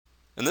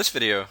In this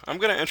video, I'm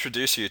going to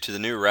introduce you to the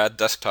new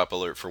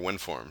RadDesktopAlert for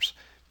WinForms.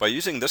 By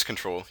using this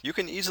control, you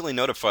can easily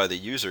notify the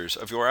users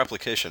of your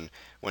application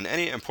when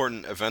any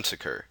important events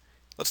occur.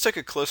 Let's take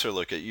a closer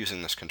look at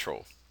using this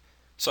control.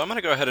 So I'm going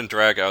to go ahead and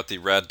drag out the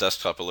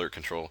RadDesktopAlert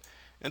control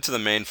into the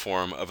main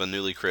form of a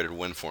newly created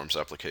WinForms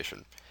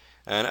application.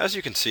 And as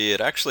you can see,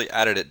 it actually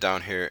added it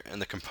down here in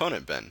the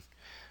component bin.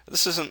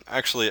 This isn't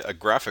actually a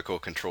graphical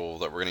control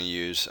that we're going to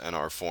use in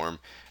our form.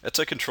 It's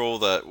a control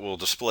that will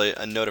display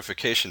a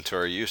notification to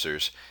our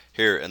users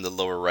here in the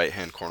lower right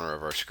hand corner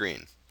of our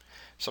screen.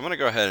 So I'm going to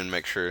go ahead and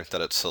make sure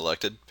that it's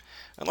selected.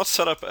 And let's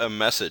set up a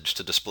message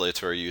to display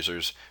to our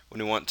users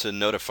when we want to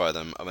notify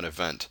them of an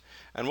event.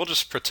 And we'll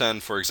just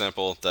pretend, for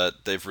example,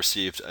 that they've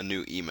received a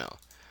new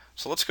email.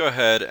 So let's go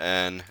ahead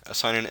and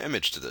assign an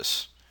image to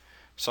this.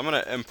 So I'm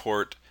going to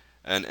import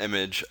an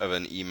image of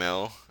an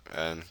email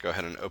and go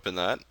ahead and open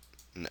that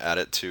and add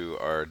it to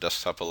our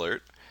desktop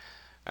alert.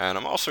 And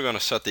I'm also going to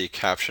set the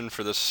caption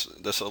for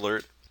this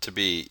alert to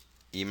be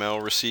email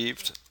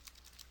received.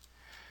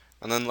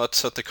 And then let's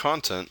set the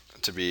content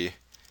to be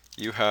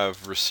you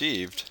have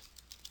received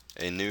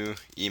a new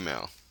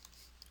email.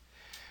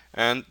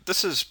 And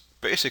this is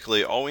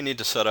basically all we need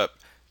to set up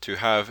to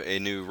have a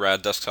new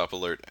Rad desktop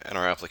alert in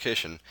our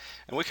application.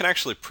 And we can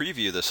actually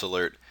preview this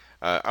alert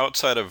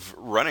outside of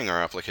running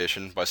our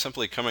application by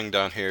simply coming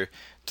down here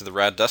to the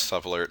Rad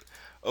desktop alert,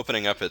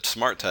 opening up its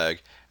smart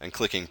tag and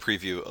clicking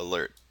preview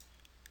alert.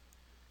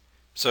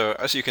 So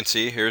as you can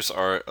see, here's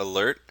our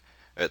alert.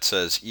 It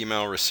says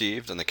email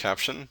received in the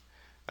caption,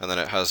 and then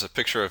it has a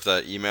picture of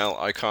that email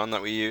icon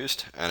that we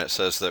used, and it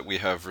says that we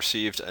have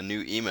received a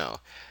new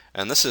email.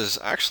 And this is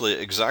actually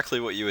exactly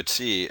what you would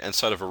see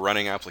inside of a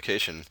running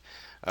application.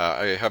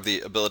 I have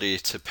the ability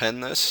to pin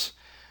this.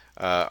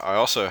 I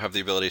also have the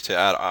ability to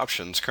add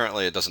options.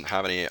 Currently it doesn't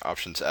have any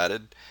options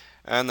added.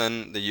 And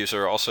then the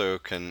user also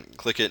can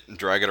click it and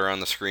drag it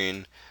around the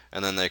screen,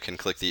 and then they can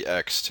click the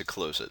X to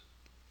close it.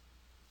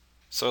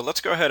 So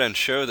let's go ahead and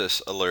show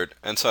this alert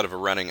inside of a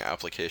running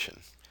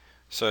application.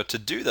 So to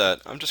do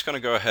that, I'm just going to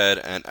go ahead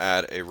and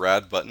add a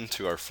Rad button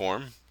to our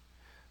form,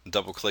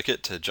 double click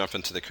it to jump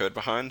into the code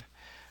behind,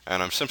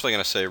 and I'm simply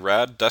going to say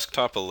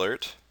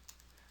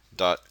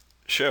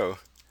RadDesktopAlert.show,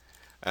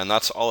 and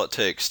that's all it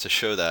takes to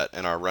show that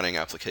in our running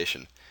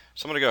application.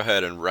 So I'm going to go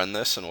ahead and run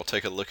this, and we'll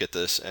take a look at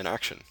this in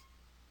action.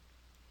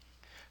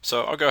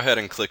 So I'll go ahead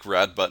and click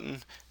Rad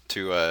button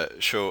to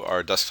show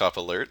our desktop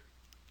alert.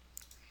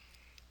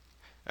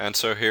 And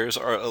so here's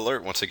our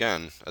alert once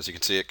again. As you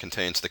can see, it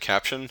contains the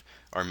caption,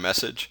 our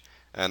message,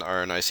 and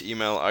our nice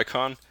email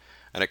icon,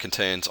 and it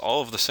contains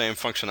all of the same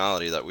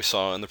functionality that we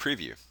saw in the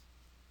preview.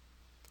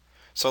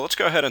 So let's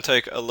go ahead and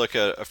take a look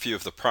at a few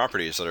of the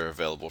properties that are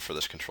available for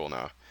this control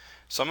now.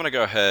 So I'm going to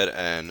go ahead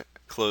and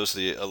close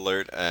the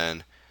alert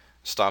and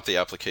stop the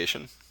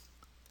application.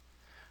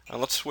 And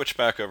let's switch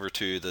back over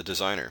to the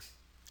designer.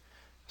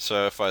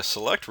 So if I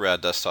select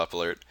Rad Desktop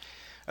Alert,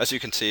 as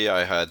you can see,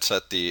 I had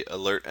set the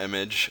alert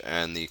image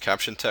and the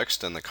caption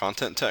text and the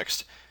content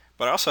text,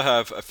 but I also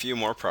have a few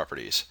more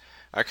properties.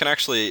 I can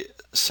actually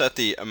set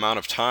the amount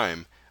of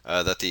time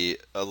that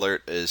the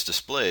alert is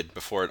displayed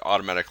before it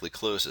automatically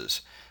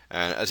closes.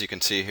 And as you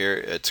can see here,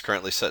 it's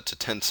currently set to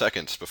 10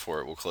 seconds before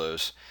it will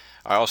close.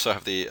 I also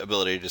have the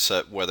ability to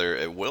set whether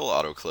it will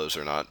auto close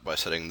or not by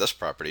setting this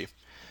property.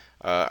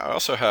 I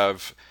also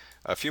have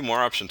a few more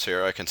options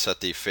here. I can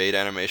set the fade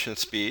animation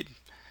speed,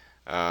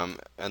 and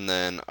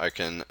then I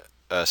can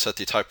set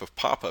the type of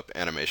pop-up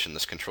animation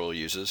this control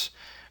uses,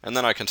 and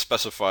then I can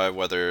specify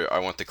whether I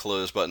want the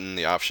close button,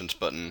 the options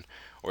button,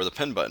 or the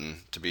pin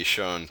button to be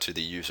shown to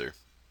the user.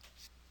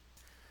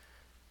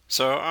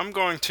 So I'm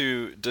going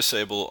to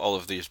disable all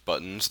of these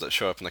buttons that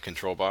show up in the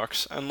control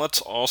box, and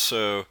let's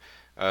also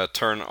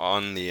turn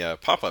on the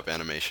pop-up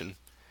animation.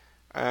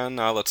 And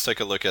now let's take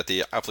a look at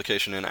the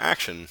application in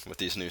action with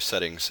these new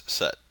settings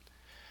set.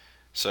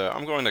 So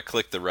I'm going to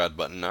click the Rad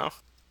button now.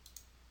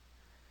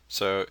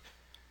 So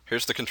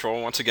here's the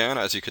control once again.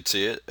 As you could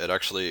see, it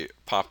actually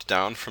popped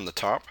down from the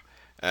top,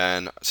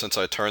 and since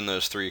I turned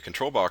those three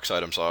control box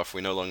items off,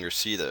 we no longer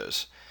see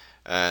those.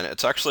 And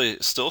it's actually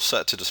still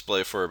set to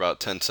display for about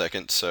 10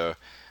 seconds, so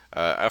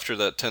after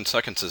that 10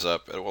 seconds is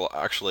up, it will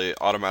actually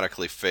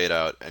automatically fade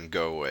out and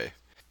go away.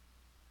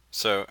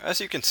 So as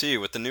you can see,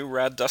 with the new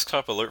Rad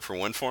Desktop Alert for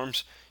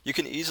WinForms, you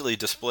can easily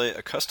display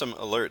a custom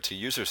alert to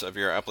users of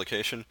your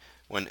application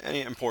when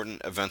any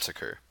important events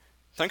occur.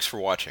 Thanks for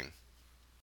watching.